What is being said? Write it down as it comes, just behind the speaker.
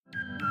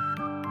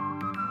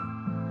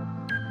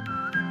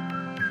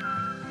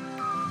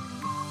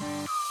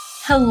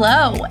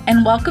Hello,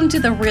 and welcome to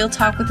the Real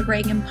Talk with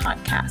Reagan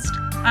podcast.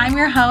 I'm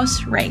your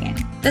host, Reagan.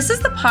 This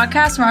is the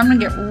podcast where I'm going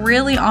to get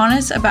really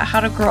honest about how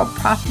to grow a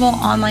profitable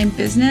online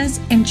business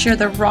and share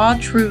the raw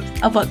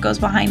truth of what goes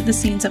behind the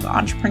scenes of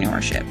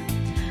entrepreneurship.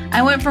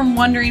 I went from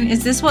wondering,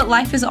 is this what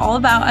life is all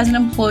about as an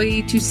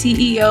employee, to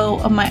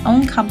CEO of my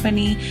own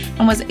company,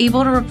 and was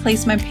able to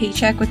replace my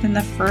paycheck within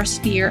the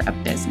first year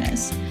of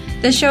business.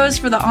 This show is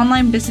for the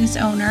online business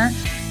owner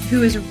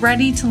who is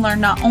ready to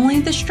learn not only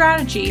the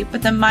strategy,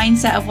 but the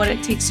mindset of what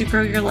it takes to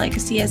grow your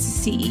legacy as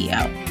a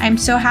CEO. I'm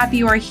so happy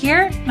you are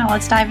here. Now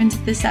let's dive into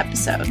this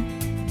episode.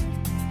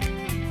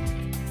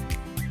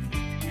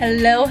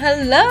 Hello.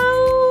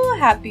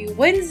 Happy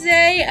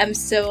Wednesday. I'm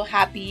so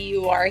happy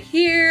you are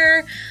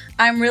here.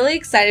 I'm really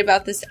excited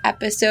about this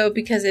episode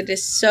because it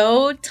is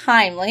so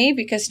timely,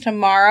 because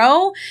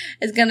tomorrow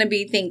is going to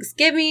be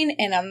Thanksgiving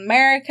in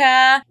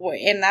America,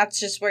 and that's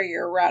just where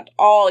you're around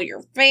all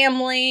your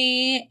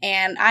family.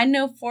 And I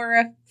know for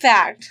a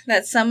fact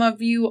that some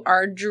of you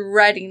are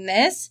dreading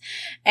this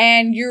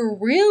and you're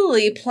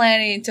really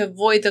planning to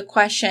avoid the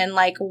question,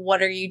 like,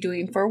 what are you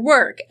doing for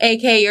work?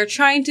 AKA, you're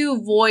trying to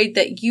avoid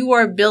that you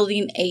are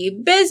building a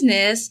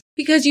business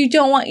because you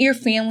don't want your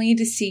family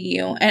to see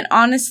you. And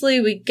honestly,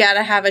 we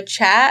gotta have a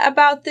chat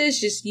about this,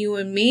 just you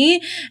and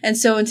me. And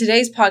so in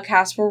today's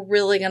podcast, we're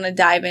really gonna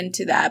dive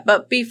into that.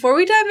 But before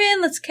we dive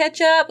in, let's catch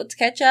up.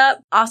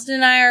 Austin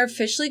and I are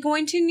officially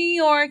going to New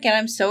York, and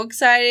I'm so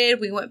excited.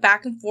 We went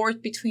back and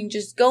forth between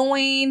just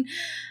going,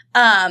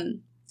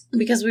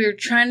 because we were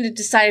trying to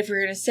decide if we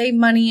were going to save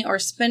money or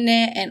spend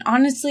it. And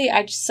honestly,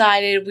 I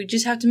decided we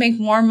just have to make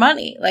more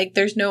money. Like,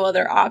 there's no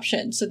other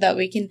option, so that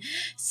we can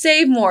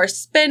save more,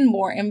 spend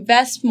more,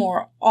 invest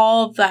more,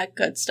 all of that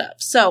good stuff.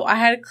 So I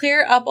had to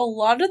clear up a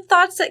lot of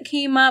thoughts that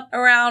came up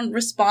around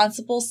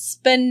responsible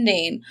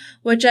spending,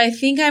 which I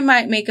think I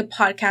might make a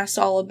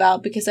podcast all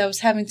about, because I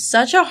was having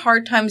such a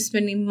hard time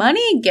spending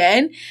money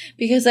again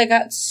because I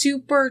got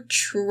super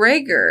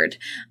triggered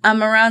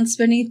around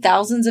spending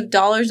thousands of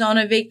dollars on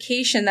a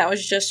vacation that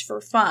was just for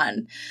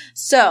fun.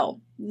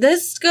 So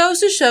this goes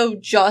to show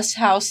just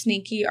how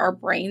sneaky our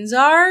brains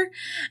are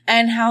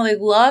and how they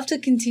love to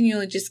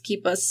continually just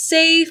keep us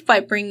safe by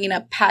bringing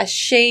up past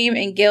shame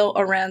and guilt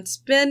around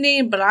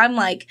spending. But I'm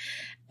like,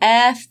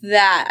 F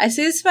that. I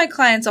say this to my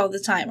clients all the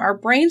time. Our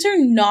brains are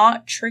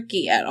not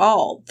tricky at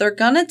all. They're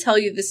gonna tell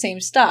you the same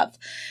stuff.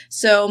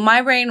 So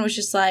my brain was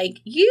just like,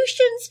 you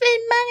shouldn't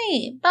spend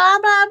money, blah,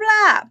 blah,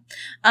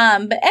 blah.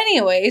 But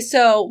anyway,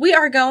 so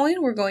we're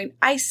going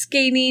ice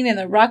skating in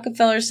the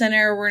Rockefeller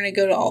Center. We're gonna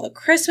go to all the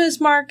Christmas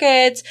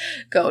markets,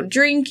 go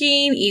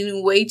drinking,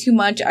 eating way too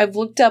much. I've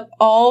looked up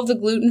all of the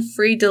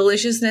gluten-free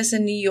deliciousness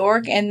in New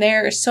York, and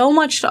there is so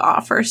much to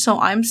offer.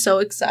 So I'm so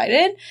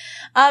excited.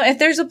 If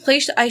there's a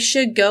place I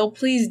should go,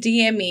 please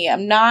DM me.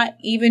 I'm not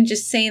even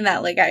just saying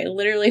that, like, I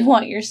literally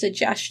want your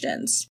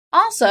suggestions.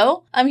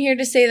 Also, I'm here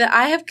to say that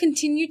I have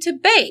continued to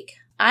bake.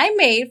 I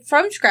made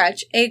from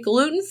scratch a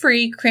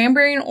gluten-free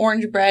cranberry and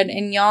orange bread,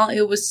 and y'all,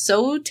 it was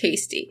so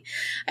tasty.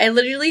 I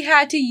literally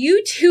had to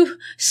YouTube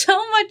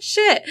so much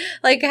shit,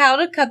 like how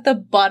to cut the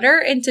butter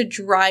into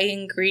dry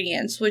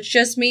ingredients, which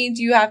just means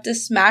you have to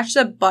smash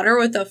the butter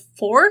with a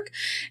fork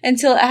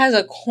until it has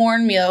a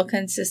cornmeal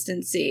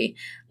consistency.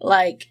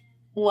 Like,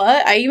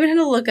 what? I even had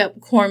to look up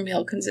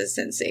cornmeal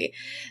consistency.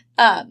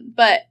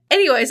 But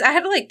anyways, I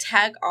had to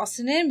tag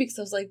Austin in because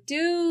I was like,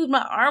 dude,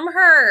 my arm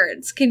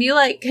hurts. Can you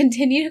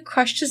continue to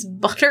crush this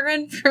butter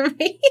in for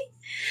me?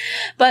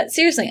 But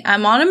seriously,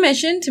 I'm on a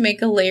mission to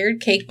make a layered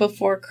cake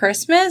before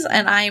Christmas,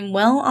 and I am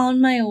well on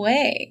my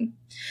way.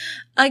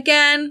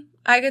 Again,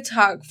 I could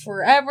talk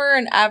forever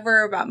and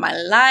ever about my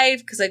life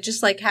because I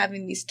just like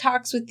having these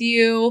talks with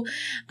you.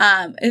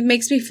 It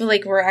makes me feel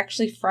like we're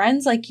actually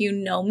friends, like you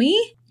know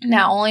me.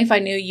 Now, only if I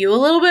knew you a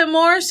little bit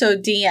more, so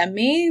DM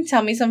me,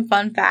 tell me some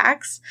fun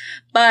facts.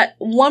 But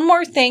one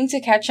more thing to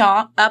catch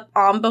up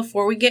on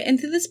before we get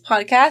into this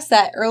podcast,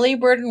 that early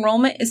bird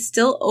enrollment is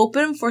still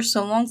open for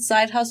So Long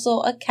Side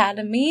Hustle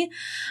Academy.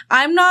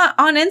 I'm not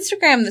on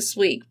Instagram this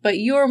week, but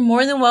you are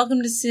more than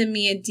welcome to send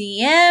me a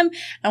DM.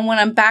 And when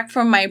I'm back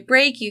from my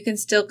break, you can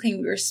still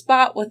claim your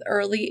spot with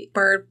early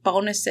bird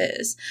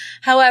bonuses.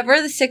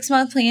 However, the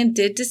 6-month plan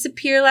did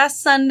disappear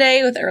last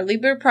Sunday with early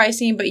bird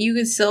pricing, but you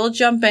can still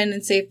jump in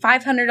and save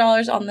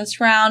 $500 on this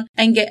round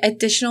and get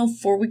additional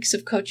 4 weeks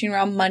of coaching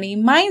around money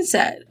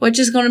mindset, which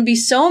is going to be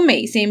so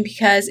amazing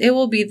because it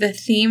will be the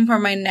theme for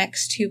my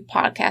next 2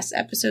 podcast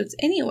episodes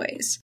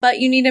anyways. But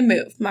you need to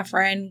move, my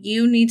friend.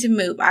 You need to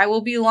move. I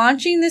will be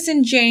launching this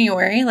in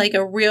January, like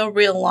a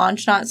real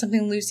launch, not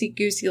something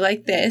loosey-goosey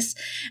like this.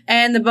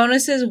 And the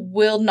bonuses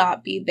will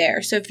not be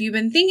there. So if you've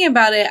been thinking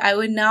about it, I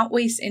would not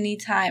waste any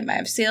time. I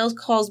have sales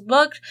calls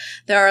booked.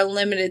 There are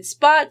limited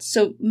spots,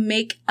 so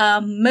make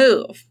a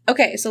move.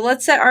 Okay, so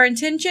let's set our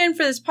intention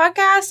for this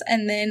podcast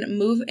and then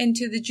move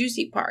into the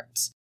juicy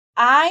parts.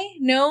 I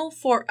know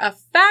for a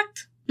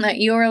fact that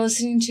you are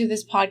listening to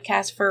this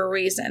podcast for a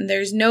reason.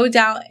 There's no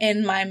doubt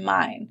in my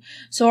mind.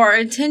 So our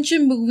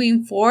intention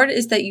moving forward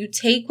is that you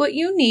take what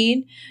you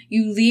need,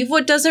 you leave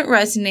what doesn't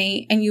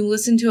resonate, and you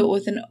listen to it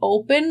with an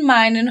open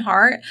mind and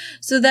heart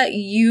so that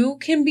you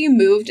can be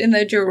moved in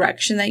the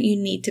direction that you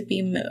need to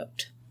be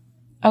moved.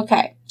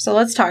 Okay, so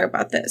let's talk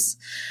about this.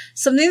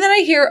 Something that I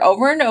hear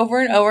over and over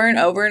and over and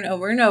over and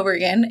over and over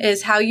again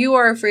is how you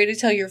are afraid to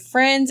tell your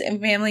friends and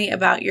family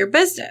about your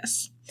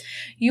business.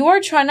 You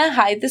are trying to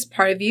hide this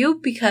part of you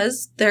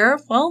because there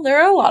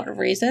are a lot of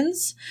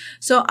reasons.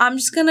 So I'm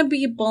just going to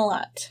be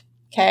blunt,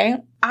 okay?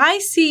 I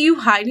see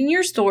you hiding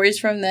your stories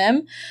from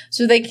them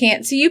so they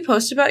can't see you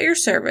post about your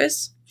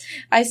service.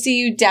 I see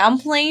you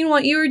downplaying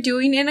what you are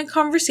doing in a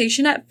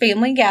conversation at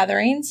family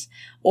gatherings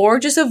or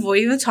just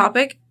avoiding the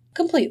topic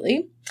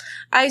completely.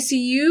 I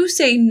see you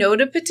say no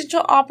to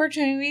potential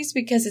opportunities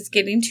because it's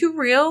getting too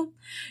real.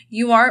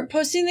 You aren't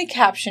posting the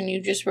caption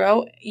you just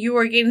wrote. You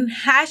are getting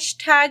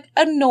hashtag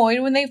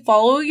annoyed when they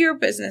follow your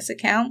business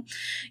account.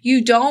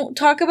 You don't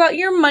talk about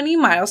your money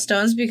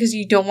milestones because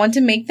you don't want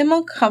to make them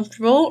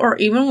uncomfortable or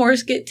even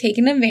worse, get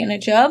taken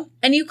advantage of.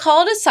 And you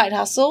call it a side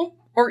hustle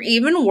or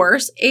even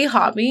worse, a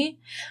hobby.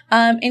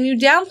 And you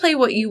downplay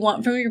what you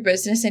want from your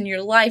business and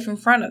your life in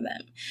front of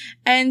them.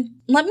 And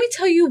let me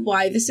tell you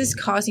why this is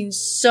causing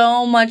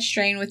so much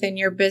strain within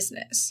your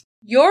business.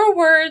 Your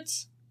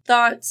words,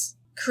 thoughts,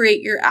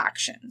 create your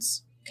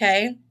actions,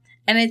 okay?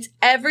 And it's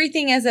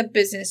everything as a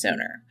business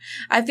owner.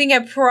 I think I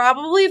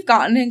probably have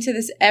gotten into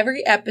this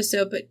every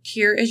episode, but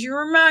here is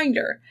your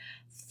reminder.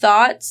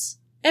 Thoughts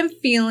and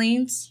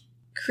feelings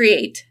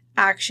create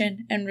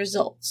action and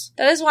results.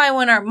 That is why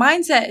when our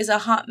mindset is a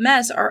hot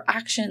mess, our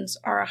actions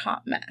are a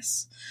hot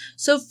mess.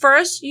 So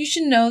first, you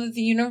should know that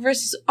the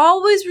universe is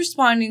always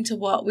responding to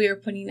what we are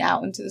putting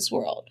out into this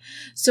world.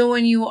 So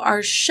when you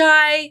are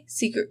shy,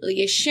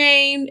 secretly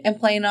ashamed, and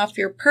playing off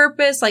your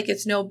purpose like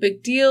it's no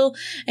big deal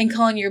and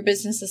calling your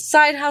business a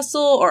side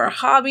hustle or a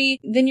hobby,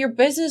 then your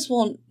business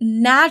will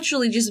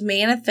naturally just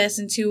manifest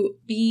into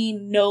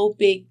being no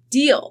big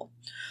deal.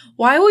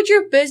 Why would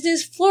your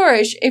business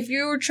flourish if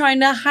you were trying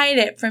to hide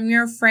it from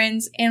your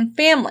friends and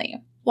family?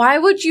 Why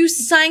would you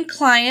sign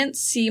clients,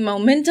 see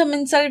momentum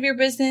inside of your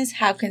business,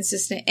 have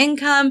consistent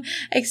income,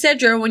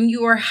 etc. when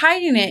you are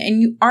hiding it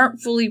and you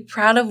aren't fully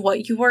proud of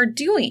what you are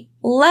doing?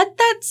 Let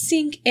that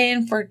sink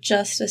in for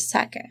just a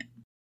second.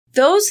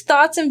 Those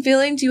thoughts and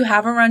feelings you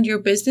have around your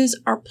business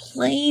are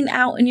playing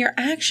out in your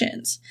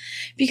actions.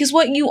 Because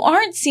what you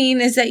aren't seeing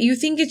is that you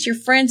think it's your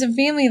friends and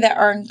family that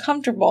are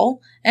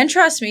uncomfortable. And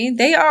trust me,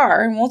 they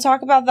are, and we'll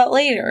talk about that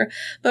later.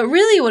 But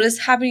really what is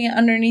happening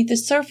underneath the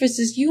surface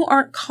is you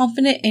aren't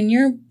confident in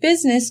your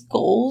business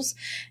goals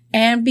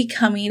and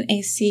becoming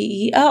a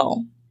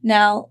CEO.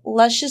 Now,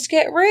 let's just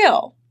get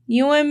real.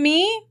 You and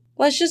me,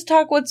 let's just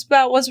talk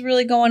about what's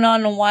really going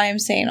on and why I'm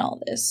saying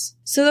all this.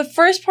 So the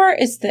first part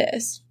is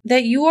this,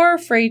 that you are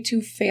afraid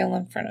to fail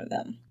in front of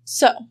them.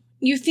 So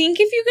you think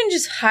if you can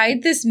just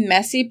hide this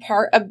messy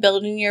part of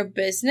building your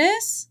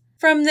business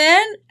from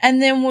them,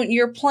 and then what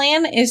your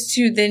plan is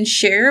to then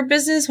share your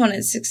business when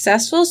it's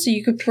successful so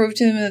you could prove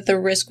to them that the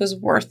risk was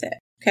worth it.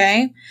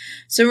 Okay?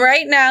 So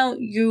right now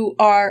you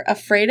are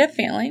afraid of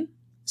failing.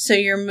 So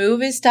your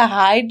move is to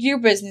hide your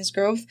business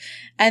growth.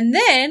 And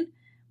then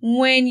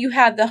when you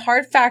have the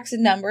hard facts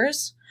and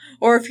numbers,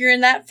 or if you're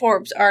in that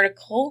Forbes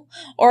article,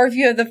 or if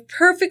you have the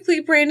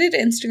perfectly branded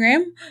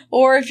Instagram,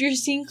 or if you're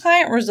seeing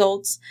client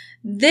results,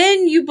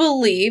 then you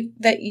believe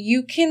that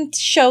you can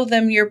show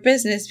them your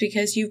business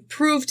because you've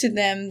proved to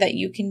them that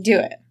you can do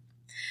it.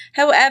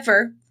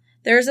 However,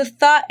 there's a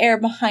thought error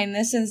behind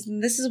this,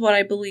 and this is what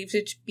I believe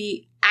to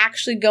be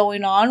actually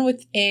going on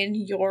within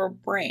your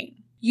brain.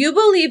 You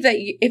believe that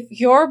if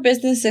your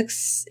business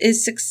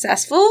is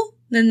successful,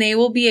 then they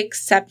will be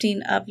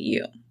accepting of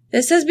you.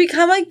 This has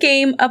become a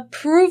game of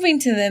proving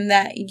to them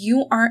that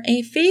you aren't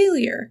a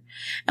failure.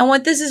 And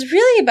what this is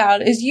really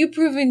about is you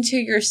proving to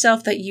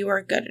yourself that you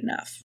are good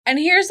enough. And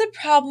here's the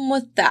problem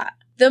with that.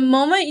 The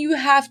moment you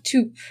have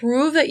to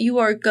prove that you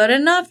are good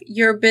enough,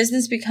 your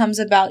business becomes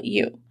about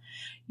you.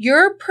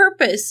 Your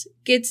purpose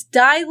gets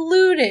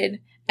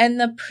diluted in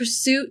the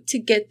pursuit to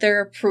get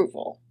their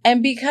approval.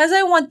 And because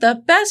I want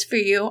the best for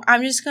you,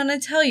 I'm just going to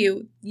tell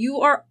you, you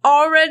are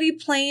already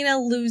playing a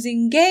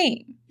losing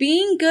game.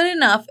 Being good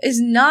enough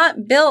is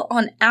not built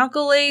on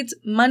accolades,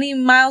 money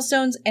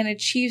milestones, and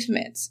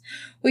achievements.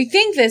 We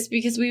think this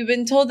because we've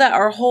been told that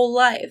our whole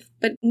life,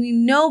 but we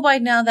know by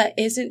now that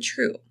isn't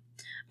true.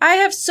 I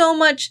have so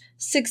much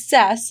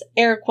success,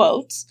 air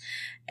quotes,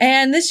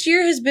 and this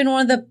year has been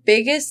one of the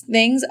biggest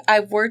things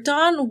I've worked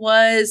on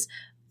was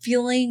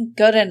feeling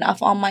good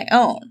enough on my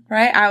own,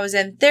 right? I was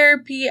in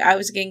therapy. I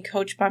was getting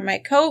coached by my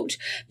coach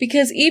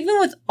because even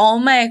with all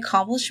my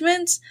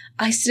accomplishments,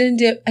 I still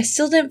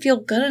didn't feel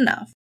good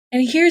enough.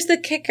 And here's the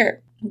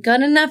kicker.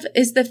 Good enough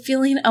is the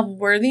feeling of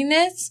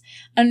worthiness,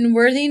 and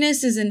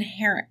worthiness is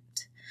inherent.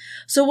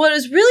 So what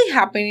is really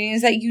happening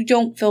is that you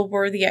don't feel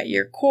worthy at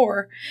your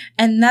core,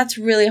 and that's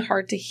really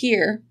hard to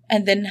hear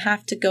and then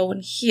have to go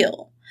and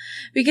heal.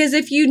 Because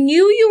if you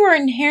knew you were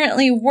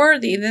inherently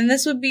worthy, then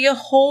this would be a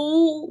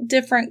whole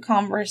different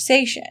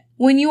conversation.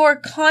 When you are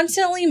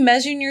constantly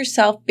measuring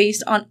yourself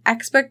based on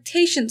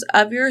expectations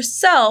of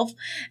yourself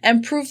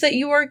and proof that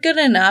you are good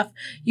enough,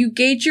 you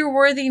gauge your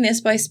worthiness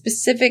by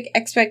specific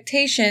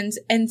expectations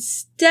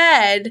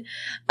instead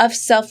of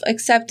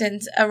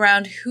self-acceptance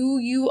around who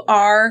you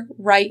are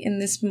right in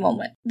this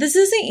moment. This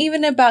isn't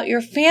even about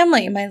your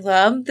family, my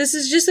love. This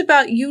is just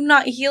about you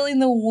not healing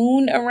the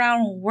wound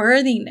around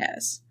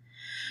worthiness.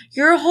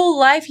 Your whole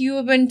life you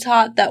have been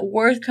taught that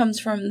worth comes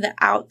from the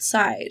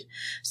outside.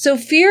 So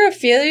fear of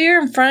failure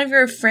in front of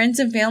your friends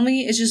and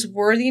family is just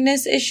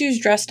worthiness issues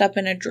dressed up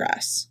in a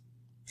dress.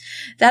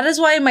 That is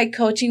why in my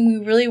coaching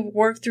we really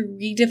work through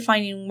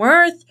redefining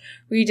worth,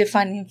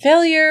 redefining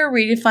failure,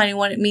 redefining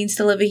what it means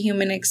to live a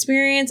human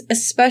experience,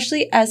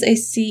 especially as a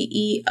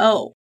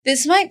CEO.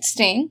 This might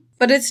sting,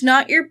 but it's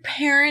not your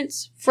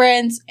parents,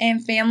 friends,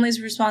 and family's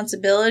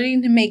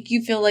responsibility to make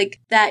you feel like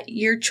that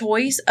your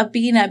choice of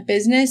being a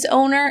business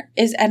owner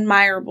is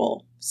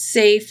admirable,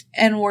 safe,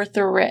 and worth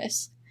the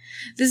risk.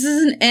 This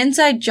is an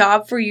inside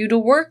job for you to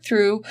work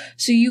through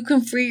so you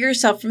can free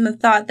yourself from the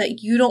thought that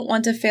you don't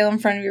want to fail in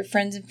front of your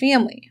friends and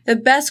family. The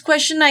best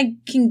question I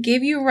can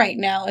give you right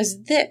now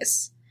is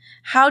this: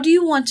 how do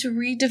you want to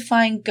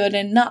redefine good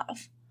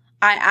enough?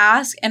 I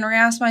ask and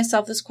re-ask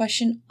myself this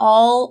question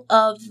all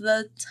of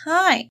the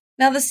time.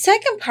 Now, the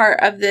second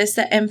part of this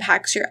that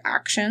impacts your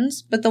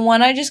actions, but the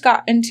one I just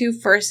got into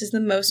first is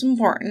the most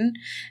important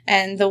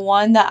and the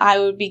one that I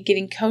would be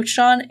getting coached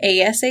on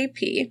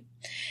ASAP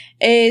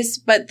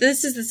but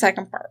this is the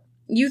second part.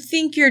 You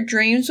think your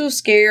dreams will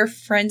scare your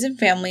friends and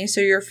family,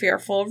 so you're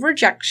fearful of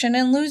rejection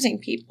and losing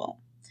people.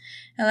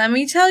 And let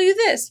me tell you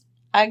this,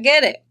 I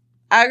get it.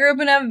 I grew up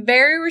in a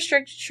very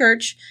restricted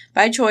church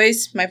by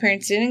choice. My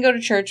parents didn't go to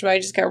church, but I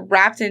just got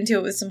wrapped into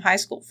it with some high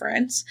school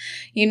friends.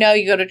 You know,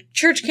 you go to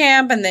church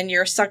camp and then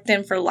you're sucked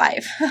in for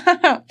life.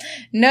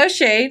 No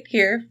shade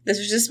here. This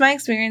was just my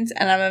experience,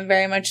 and I'm a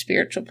very much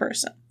spiritual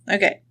person.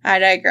 Okay, I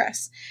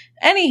digress.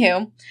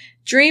 Anywho,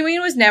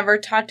 dreaming was never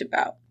talked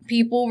about.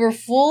 People were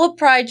full of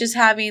pride just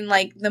having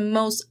like the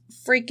most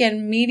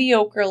freaking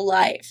mediocre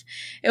life.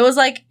 It was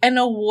like an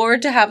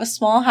award to have a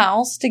small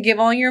house, to give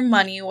all your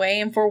money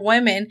away, and for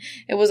women,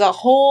 it was a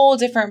whole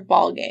different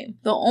ballgame.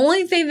 The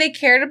only thing they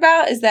cared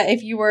about is that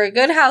if you were a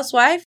good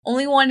housewife,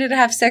 only wanted to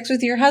have sex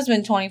with your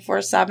husband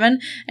 24/7,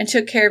 and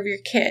took care of your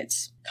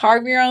kids.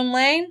 Carve your own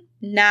lane?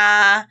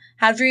 Nah.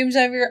 Have dreams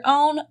of your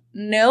own?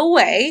 No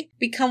way.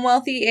 Become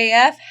wealthy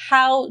AF?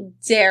 How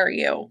dare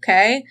you,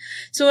 okay?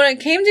 So when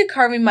it came to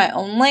carving my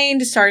own lane,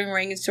 to starting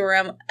Ring and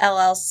Story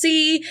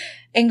LLC,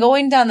 and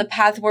going down the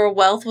path where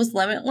wealth was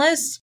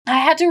limitless, I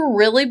had to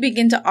really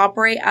begin to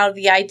operate out of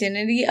the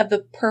identity of the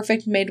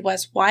perfect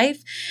Midwest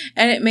wife,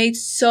 and it made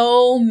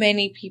so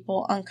many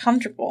people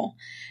uncomfortable.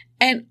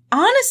 And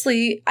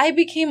honestly, I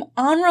became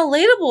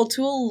unrelatable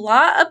to a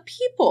lot of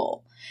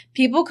people.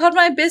 People called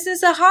my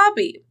business a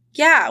hobby.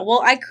 Yeah,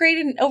 well, I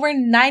created over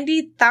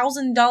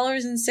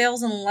 $90,000 in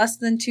sales in less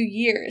than 2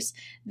 years.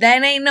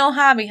 That ain't no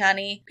hobby,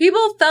 honey.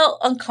 People felt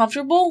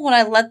uncomfortable when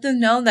I let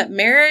them know that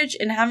marriage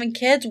and having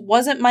kids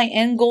wasn't my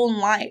end goal in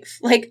life.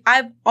 Like,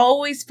 I've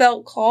always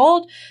felt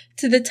called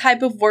to the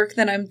type of work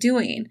that I'm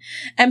doing.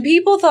 And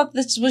people thought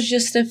this was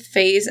just a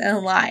phase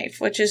in life,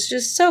 which is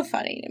just so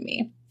funny to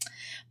me.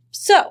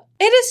 So,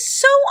 it is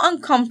so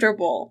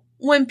uncomfortable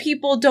when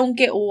people don't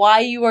get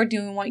why you are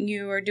doing what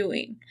you are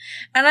doing.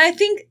 And I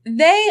think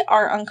they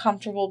are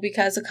uncomfortable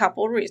because a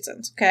couple of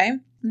reasons, okay?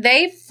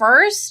 They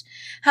first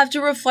have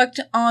to reflect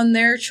on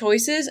their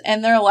choices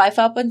and their life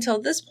up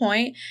until this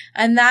point,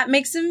 and that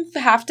makes them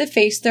have to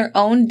face their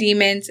own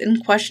demons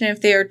and question if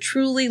they are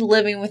truly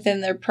living within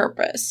their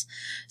purpose.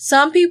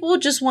 Some people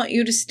just want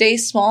you to stay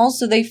small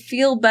so they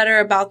feel better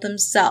about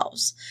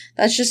themselves.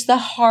 That's just the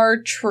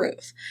hard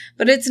truth.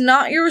 But it's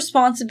not your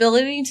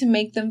responsibility to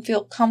make them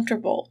feel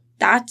comfortable.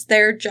 That's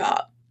their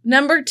job.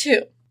 Number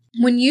 2,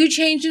 when you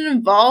change and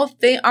evolve,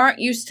 they aren't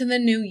used to the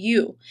new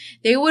you.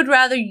 They would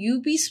rather you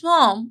be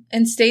small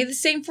and stay the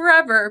same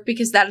forever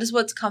because that is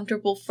what's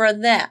comfortable for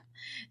them.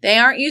 They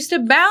aren't used to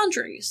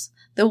boundaries.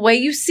 The way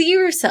you see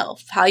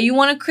yourself, how you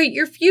want to create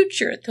your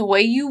future, the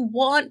way you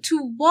want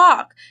to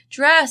walk,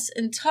 dress,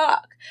 and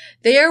talk.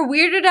 They are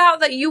weirded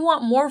out that you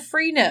want more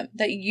freedom,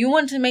 that you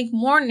want to make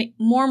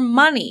more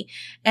money,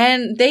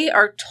 and they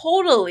are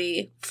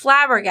totally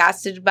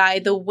flabbergasted by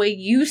the way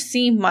you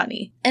see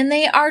money. And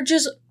they are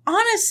just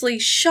honestly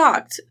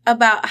shocked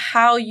about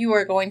how you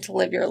are going to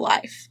live your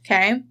life,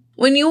 okay?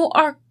 When you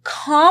are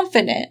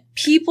confident,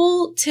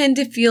 people tend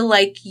to feel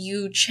like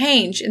you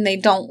change and they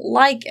don't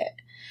like it.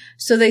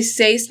 So they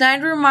say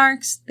snide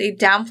remarks, they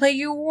downplay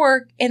your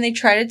work, and they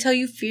try to tell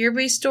you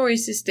fear-based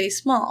stories to stay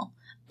small.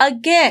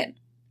 Again,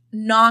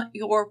 not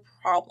your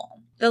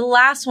problem. The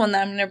last one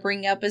that I'm going to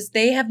bring up is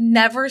they have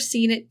never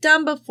seen it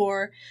done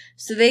before,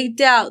 so they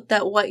doubt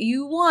that what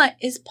you want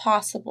is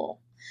possible.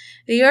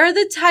 They are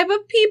the type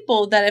of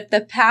people that if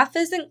the path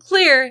isn't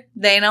clear,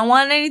 they don't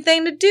want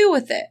anything to do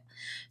with it.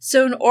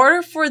 So in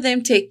order for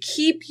them to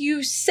keep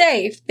you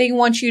safe, they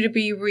want you to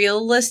be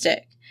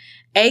realistic.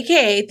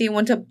 AKA, they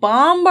want to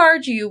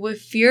bombard you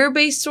with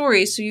fear-based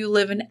stories so you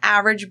live an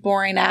average,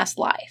 boring-ass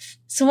life.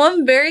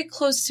 Someone very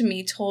close to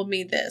me told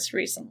me this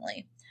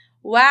recently.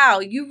 Wow,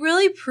 you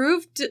really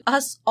proved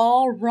us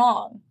all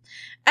wrong.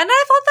 And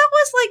I thought that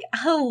was like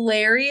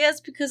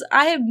hilarious because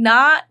I have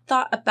not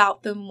thought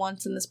about them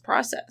once in this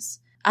process.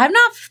 I've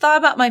not thought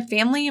about my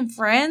family and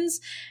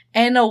friends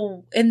in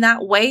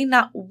that way,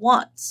 not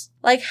once.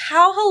 Like,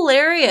 how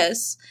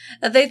hilarious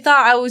that they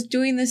thought I was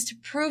doing this to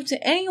prove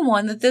to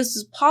anyone that this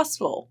is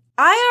possible.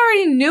 I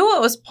already knew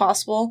it was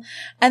possible,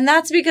 and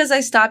that's because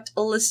I stopped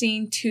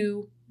listening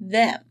to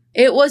them.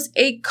 It was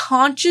a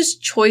conscious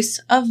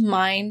choice of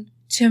mine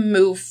to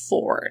move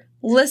forward.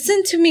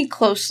 Listen to me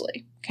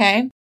closely,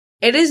 okay?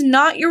 It is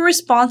not your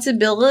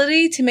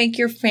responsibility to make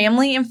your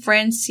family and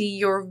friends see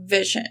your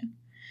vision.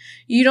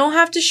 You don't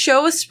have to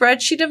show a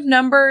spreadsheet of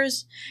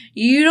numbers.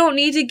 You don't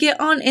need to get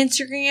on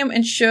Instagram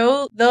and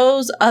show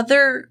those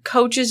other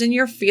coaches in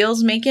your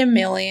fields making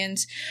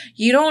millions.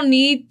 You don't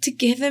need to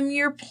give them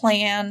your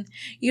plan.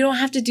 You don't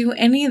have to do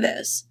any of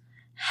this.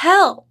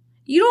 Hell,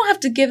 you don't have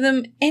to give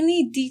them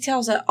any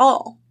details at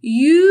all.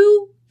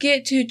 You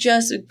get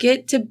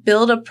to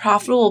build a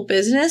profitable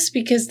business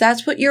because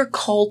that's what you're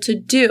called to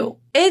do.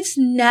 It's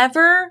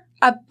never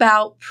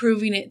about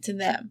proving it to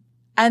them.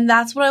 And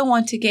that's what I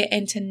want to get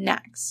into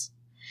next.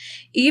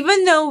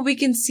 Even though we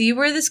can see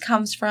where this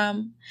comes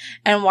from,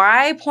 and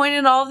why I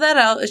pointed all of that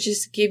out is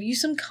just to give you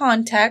some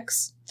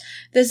context,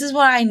 this is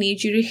what I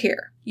need you to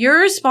hear. Your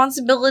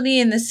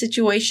responsibility in this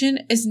situation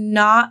is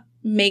not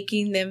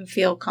making them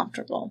feel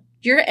comfortable.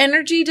 Your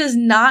energy does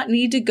not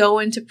need to go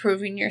into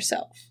proving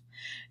yourself.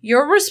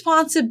 Your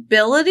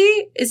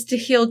responsibility is to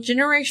heal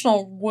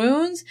generational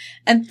wounds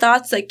and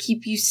thoughts that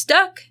keep you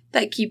stuck,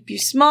 that keep you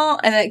small,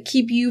 and that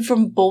keep you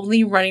from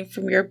boldly running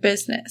from your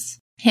business.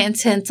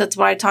 Hence, that's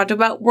why I talked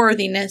about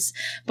worthiness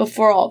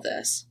before all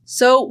this.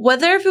 So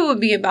whether if it would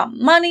be about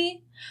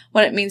money,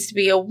 what it means to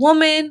be a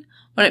woman,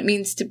 what it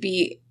means to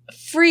be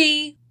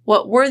free,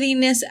 what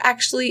worthiness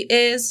actually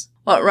is,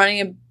 what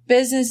running a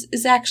business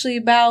is actually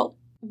about,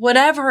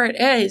 whatever it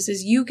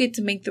is you get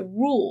to make the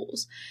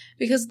rules.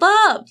 Because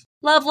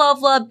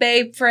love,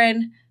 babe,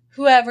 friend,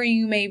 whoever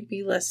you may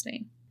be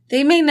listening,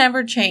 they may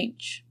never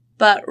change.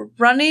 But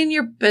running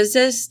your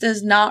business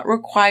does not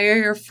require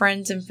your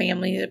friends and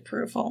family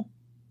approval.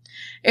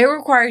 It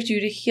requires you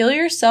to heal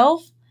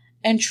yourself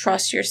and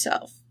trust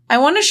yourself. I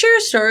want to share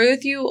a story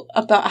with you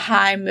about how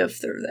I moved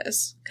through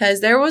this. Because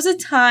there was a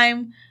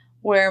time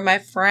where my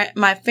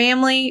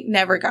family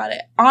never got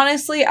it.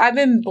 Honestly, I've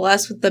been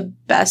blessed with the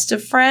best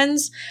of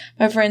friends.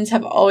 My friends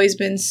have always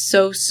been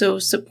so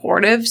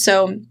supportive.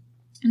 So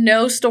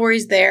no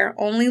stories there,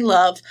 only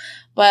love.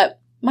 But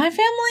my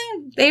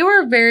family, they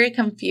were very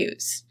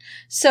confused.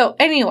 So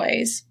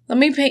anyways, let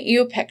me paint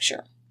you a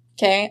picture.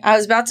 Okay, I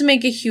was about to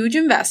make a huge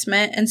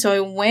investment, and so I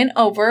went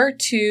over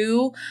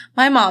to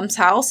my mom's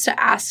house to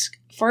ask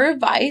for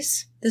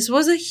advice. This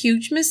was a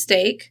huge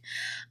mistake.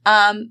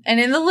 And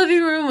in the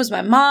living room was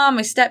my mom,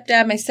 my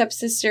stepdad, my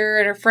stepsister,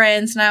 and her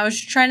friends, and I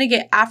was trying to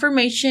get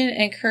affirmation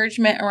and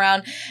encouragement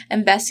around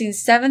investing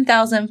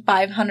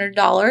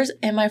 $7,500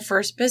 in my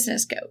first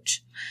business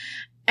coach.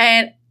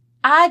 And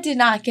I did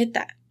not get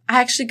that. I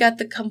actually got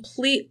the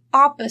complete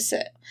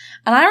opposite.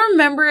 And I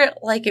remember it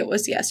like it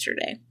was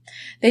yesterday.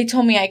 They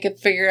told me I could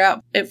figure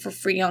out it for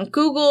free on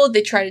Google.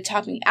 They tried to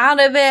talk me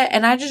out of it.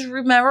 And I just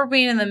remember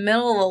being in the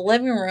middle of the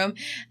living room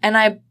and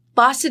I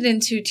busted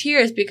into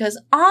tears because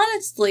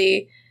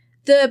honestly,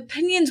 the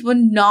opinions would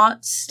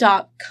not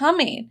stop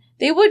coming.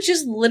 They would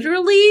just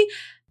literally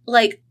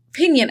like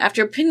opinion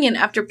after opinion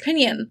after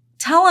opinion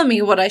telling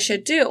me what I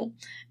should do.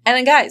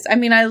 And guys, I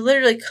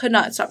literally could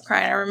not stop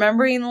crying. I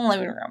remember being in the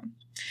living room.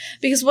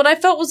 Because what I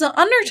felt was an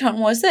undertone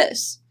was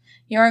this.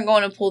 You aren't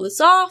going to pull this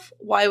off.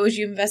 Why would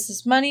you invest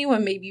this money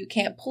when maybe you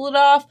can't pull it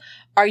off?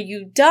 Are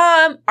you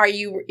dumb? Are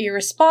you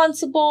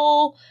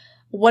irresponsible?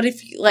 What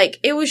if you,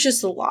 it was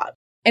just a lot.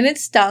 And it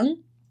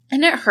stung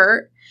and it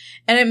hurt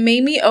and it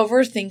made me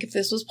overthink if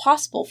this was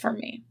possible for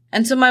me.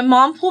 And so my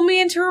mom pulled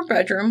me into her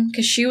bedroom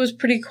because she was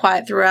pretty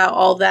quiet throughout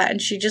all that. And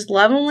she just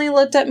lovingly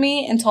looked at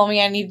me and told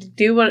me I needed to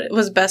do what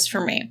was best for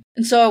me.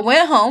 And so I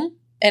went home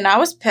and I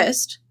was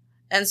pissed.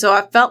 And so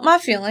I felt my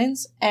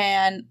feelings,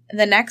 and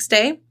the next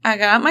day, I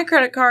got out my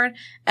credit card,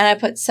 and I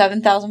put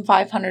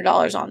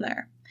 $7,500 on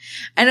there.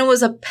 And it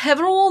was a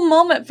pivotal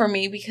moment for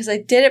me because I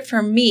did it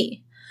for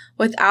me,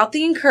 without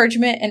the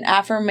encouragement and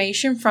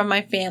affirmation from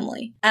my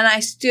family. And I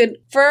stood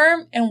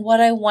firm in what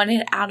I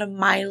wanted out of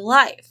my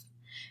life.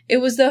 It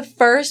was the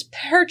first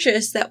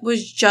purchase that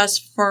was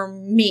just for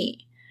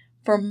me,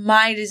 for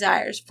my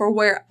desires, for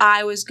where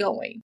I was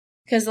going.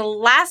 Because the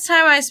last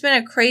time I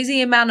spent a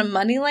crazy amount of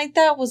money like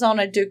that was on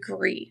a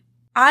degree.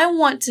 I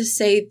want to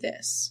say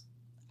this.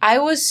 I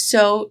was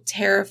so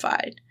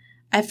terrified.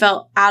 I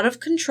felt out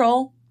of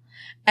control.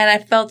 And I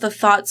felt the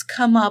thoughts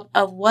come up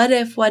of what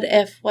if.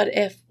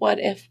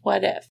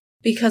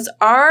 Because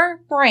our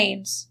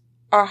brains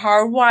are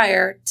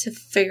hardwired to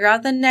figure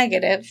out the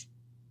negative,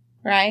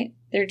 right?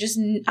 They're just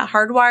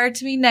hardwired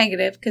to be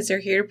negative because they're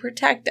here to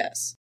protect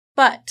us.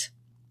 But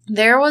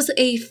there was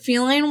a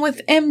feeling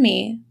within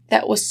me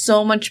that was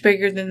so much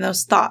bigger than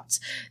those thoughts.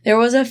 There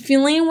was a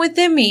feeling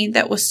within me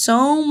that was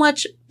so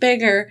much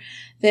bigger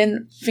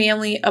than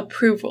family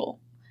approval.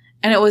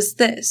 And it was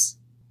this.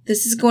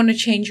 This is going to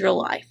change your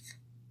life.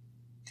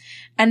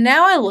 And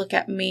now I look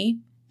at me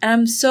and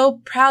I'm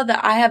so proud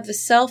that I have the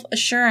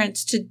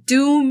self-assurance to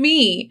do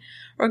me,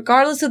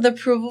 regardless of the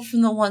approval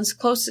from the ones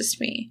closest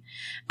to me.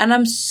 And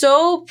I'm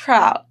so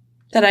proud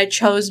that I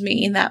chose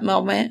me in that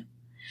moment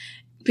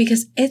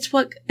because it's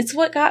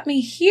what got me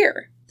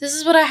here. This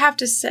is what I have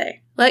to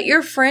say. Let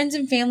your friends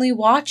and family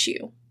watch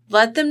you.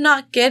 Let them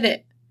not get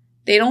it.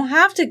 They don't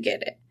have to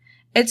get it.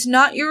 It's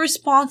not your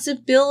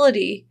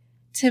responsibility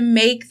to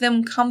make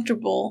them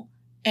comfortable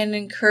and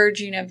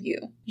encouraging of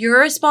you. Your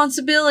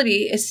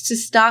responsibility is to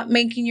stop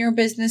making your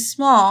business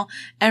small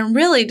and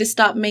really to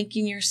stop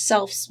making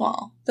yourself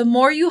small. The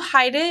more you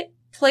hide it,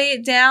 play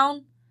it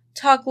down,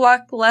 talk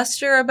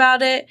lackluster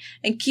about it,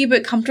 and keep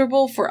it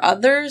comfortable for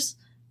others,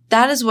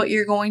 that is what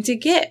you're going to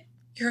get.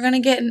 You're going to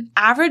get an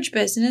average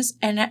business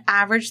and an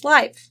average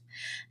life.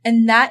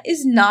 And that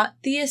is not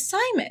the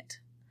assignment.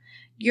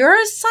 Your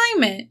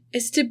assignment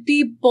is to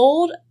be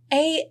bold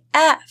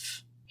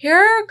AF. Here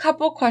are a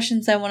couple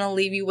questions I want to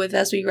leave you with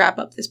as we wrap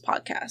up this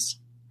podcast.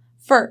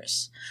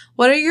 First,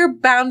 what are your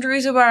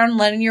boundaries around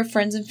letting your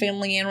friends and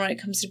family in when it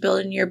comes to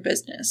building your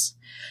business?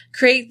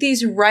 Create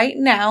these right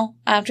now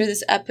after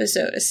this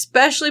episode,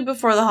 especially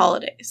before the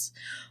holidays.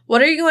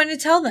 What are you going to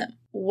tell them?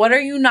 What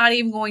are you not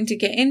even going to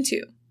get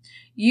into?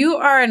 You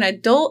are an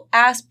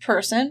adult-ass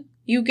person.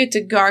 You get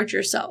to guard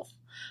yourself.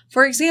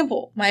 For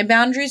example, my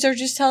boundaries are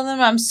just telling them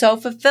I'm so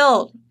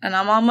fulfilled and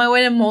I'm on my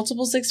way to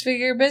multiple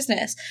six-figure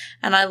business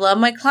and I love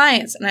my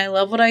clients and I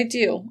love what I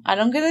do. I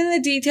don't get into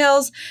the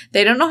details.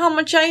 They don't know how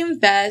much I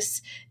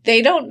invest.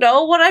 They don't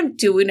know what I'm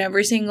doing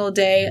every single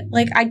day.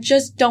 I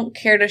just don't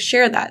care to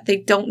share that. They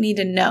don't need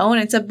to know,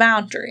 and it's a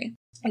boundary.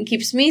 It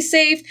keeps me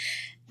safe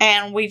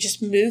and we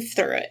just move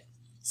through it.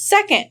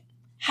 Second,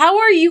 how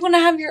are you going to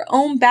have your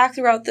own back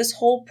throughout this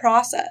whole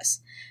process?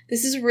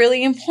 This is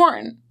really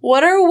important.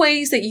 What are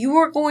ways that you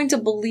are going to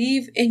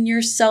believe in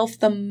yourself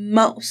the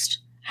most?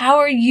 How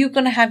are you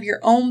going to have your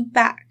own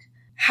back?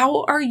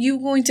 How are you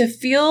going to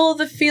feel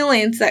the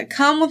feelings that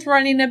come with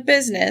running a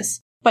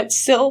business, but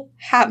still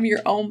have your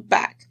own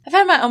back? I've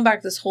had my own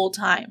back this whole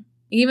time.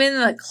 Even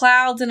in the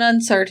clouds and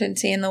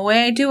uncertainty. And the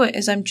way I do it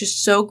is I'm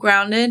just so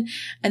grounded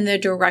in the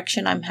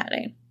direction I'm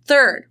heading.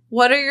 Third,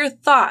 what are your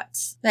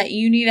thoughts that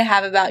you need to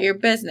have about your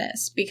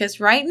business?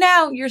 Because right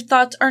now, your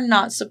thoughts are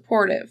not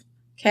supportive.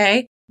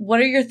 Okay? What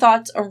are your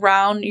thoughts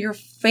around your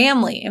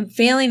family and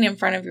failing in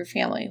front of your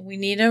family? We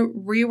need to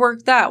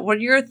rework that. What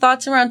are your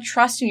thoughts around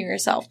trusting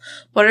yourself?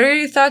 What are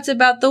your thoughts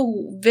about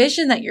the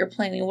vision that you're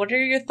planning? What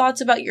are your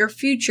thoughts about your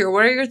future?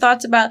 What are your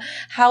thoughts about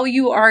how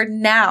you are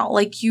now?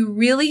 You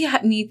really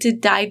need to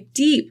dive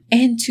deep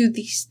into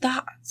these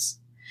thoughts.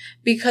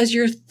 Because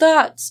your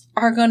thoughts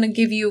are going to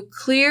give you a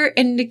clear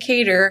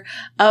indicator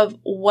of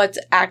what's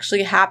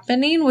actually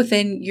happening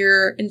within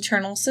your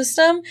internal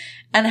system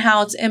and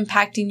how it's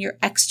impacting your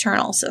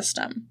external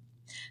system.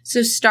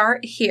 So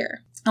start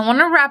here. I want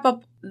to wrap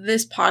up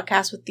this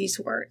podcast with these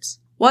words.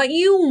 What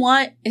you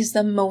want is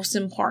the most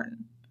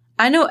important.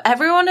 I know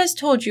everyone has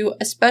told you,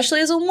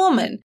 especially as a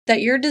woman,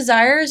 that your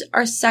desires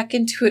are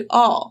second to it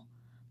all.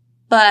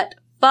 But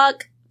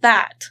fuck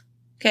that.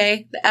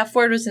 Okay, the F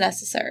word was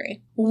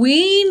necessary.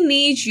 We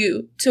need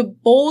you to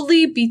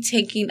boldly be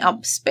taking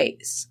up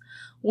space.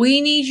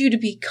 We need you to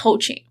be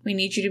coaching. We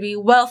need you to be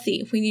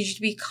wealthy. We need you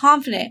to be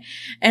confident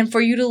and for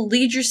you to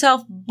lead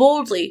yourself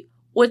boldly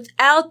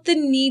without the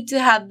need to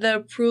have the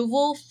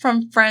approval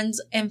from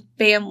friends and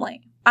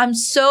family. I'm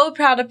so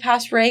proud of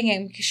Past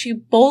Reagan because she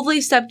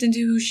boldly stepped into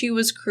who she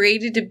was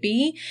created to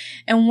be.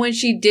 And when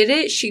she did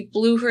it, she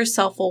blew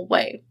herself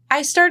away.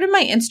 I started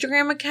my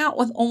Instagram account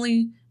with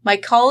only my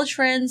college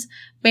friends,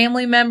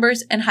 family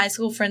members, and high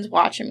school friends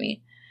watching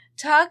me.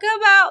 Talk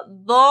about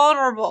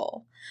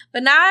vulnerable.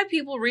 But now I have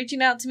people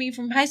reaching out to me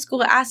from high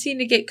school asking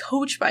to get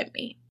coached by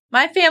me.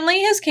 My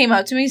family has came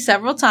up to me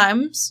several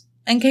times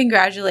and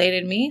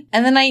congratulated me.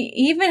 And then I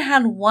even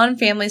had one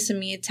family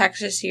send me a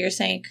text this year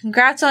saying,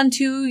 congrats on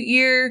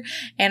 2-year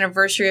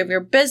anniversary of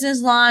your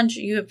business launch.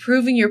 You have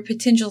proven your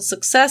potential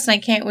success and I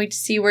can't wait to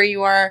see where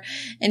you are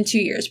in 2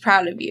 years.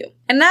 Proud of you.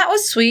 And that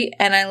was sweet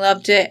and I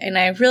loved it and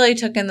I really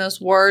took in those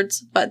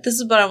words. But this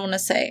is what I want to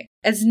say.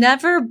 It's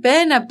never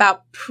been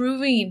about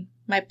proving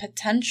my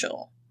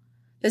potential.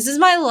 This is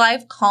my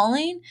life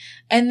calling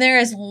and there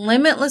is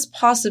limitless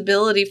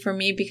possibility for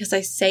me because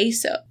I say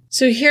so.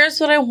 So here's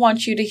what I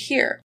want you to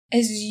hear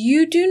is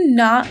you do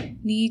not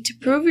need to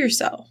prove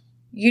yourself.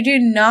 You do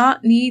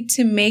not need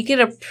to make it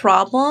a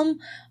problem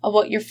of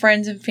what your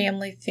friends and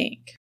family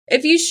think.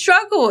 If you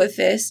struggle with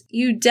this,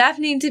 you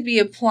definitely need to be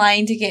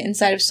applying to get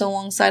inside of So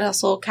Long Side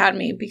Hustle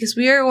Academy because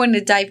we are going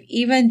to dive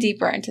even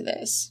deeper into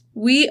this.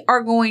 We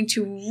are going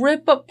to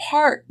rip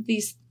apart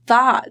these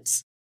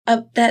thoughts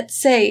that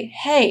say,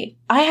 hey,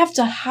 I have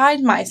to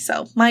hide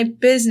myself, my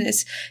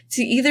business,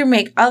 to either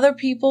make other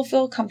people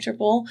feel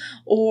comfortable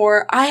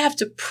or I have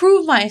to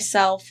prove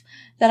myself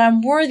that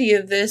I'm worthy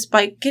of this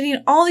by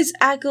getting all these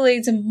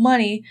accolades and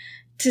money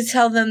to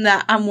tell them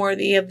that I'm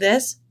worthy of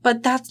this,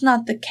 but that's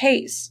not the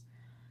case.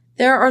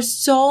 There are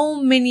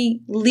so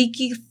many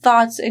leaky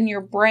thoughts in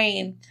your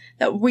brain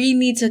that we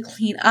need to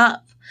clean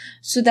up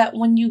so that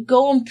when you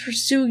go and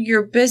pursue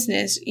your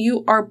business,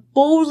 you are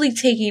boldly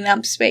taking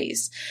up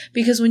space.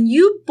 Because when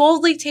you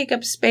boldly take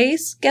up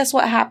space, guess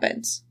what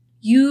happens?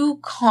 You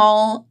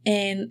call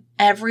in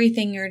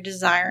everything you're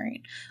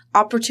desiring.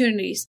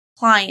 Opportunities,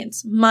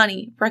 clients,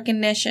 money,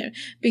 recognition.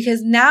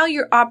 Because now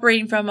you're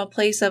operating from a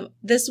place of,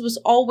 this was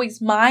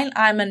always mine,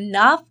 I'm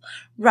enough,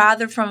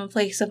 rather from a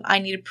place of, I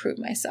need to prove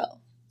myself.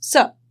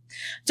 So,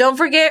 don't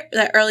forget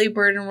that early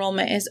bird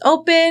enrollment is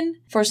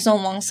open for So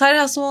Long Side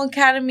Hustle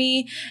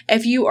Academy.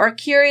 If you are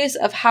curious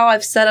of how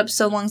I've set up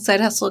So Long Side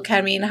Hustle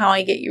Academy and how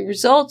I get you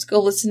results,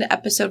 go listen to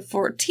episode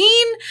 14.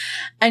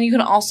 And you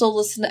can also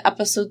listen to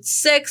episode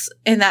 6,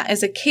 and that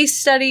is a case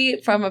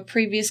study from a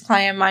previous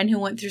client of mine who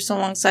went through So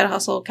Long Side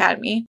Hustle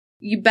Academy.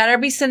 You better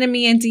be sending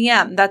me a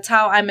DM. That's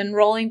how I'm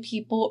enrolling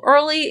people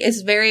early.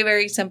 It's very,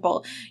 very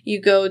simple.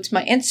 You go to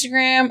my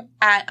Instagram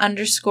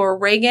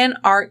 @_Regan,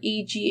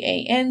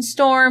 REGAN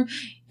Storm,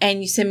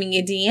 and you send me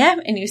a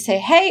DM and you say,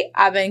 hey,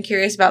 I've been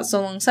curious about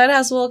So Long Side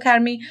Hustle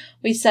Academy.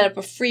 We set up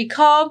a free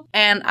call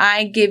and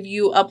I give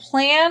you a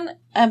plan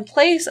in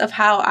place of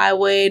how I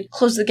would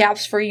close the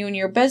gaps for you in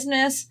your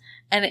business.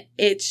 And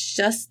it's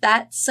just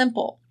that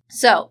simple.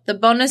 So the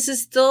bonus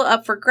is still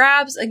up for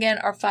grabs. Again,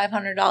 our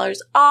 $500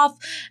 off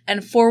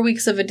and 4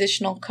 weeks of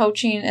additional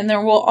coaching. And there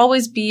will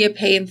always be a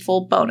pay in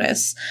full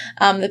bonus.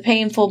 The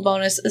pay in full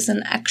bonus is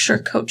an extra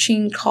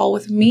coaching call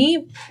with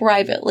me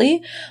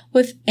privately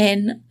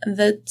within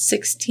the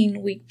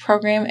 16-week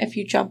program if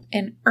you jump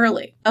in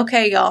early.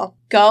 Okay, y'all,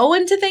 go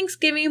into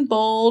Thanksgiving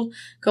bold,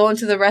 go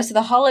into the rest of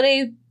the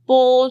holiday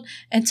bold,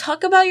 and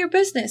talk about your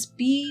business.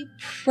 Be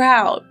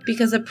proud,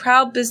 because a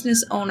proud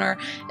business owner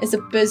is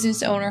a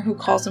business owner who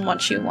calls in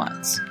what she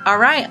wants. All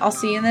right, I'll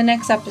see you in the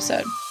next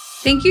episode.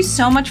 Thank you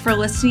so much for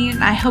listening.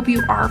 I hope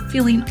you are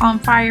feeling on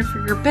fire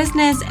for your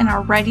business and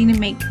are ready to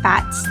make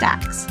fat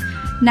stacks.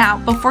 Now,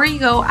 before you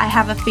go, I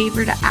have a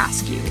favor to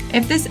ask you.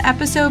 If this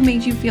episode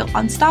made you feel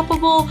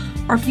unstoppable,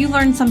 or if you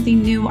learned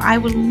something new, I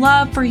would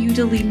love for you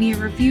to leave me a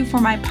review for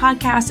my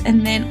podcast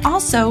and then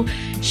also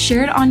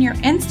share it on your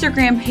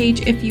Instagram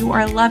page if you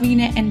are loving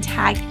it and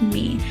tag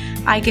me.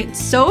 I get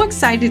so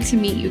excited to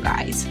meet you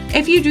guys.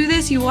 If you do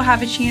this, you will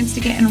have a chance to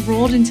get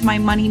enrolled into my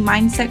money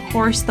mindset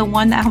course, the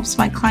one that helps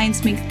my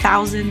clients make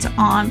thousands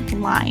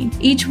online.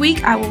 Each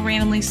week, I will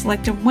randomly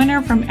select a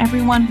winner from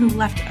everyone who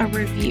left a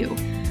review.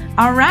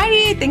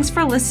 Alrighty, thanks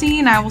for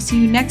listening. I will see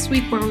you next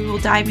week where we will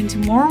dive into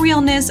more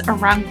realness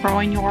around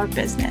growing your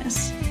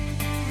business.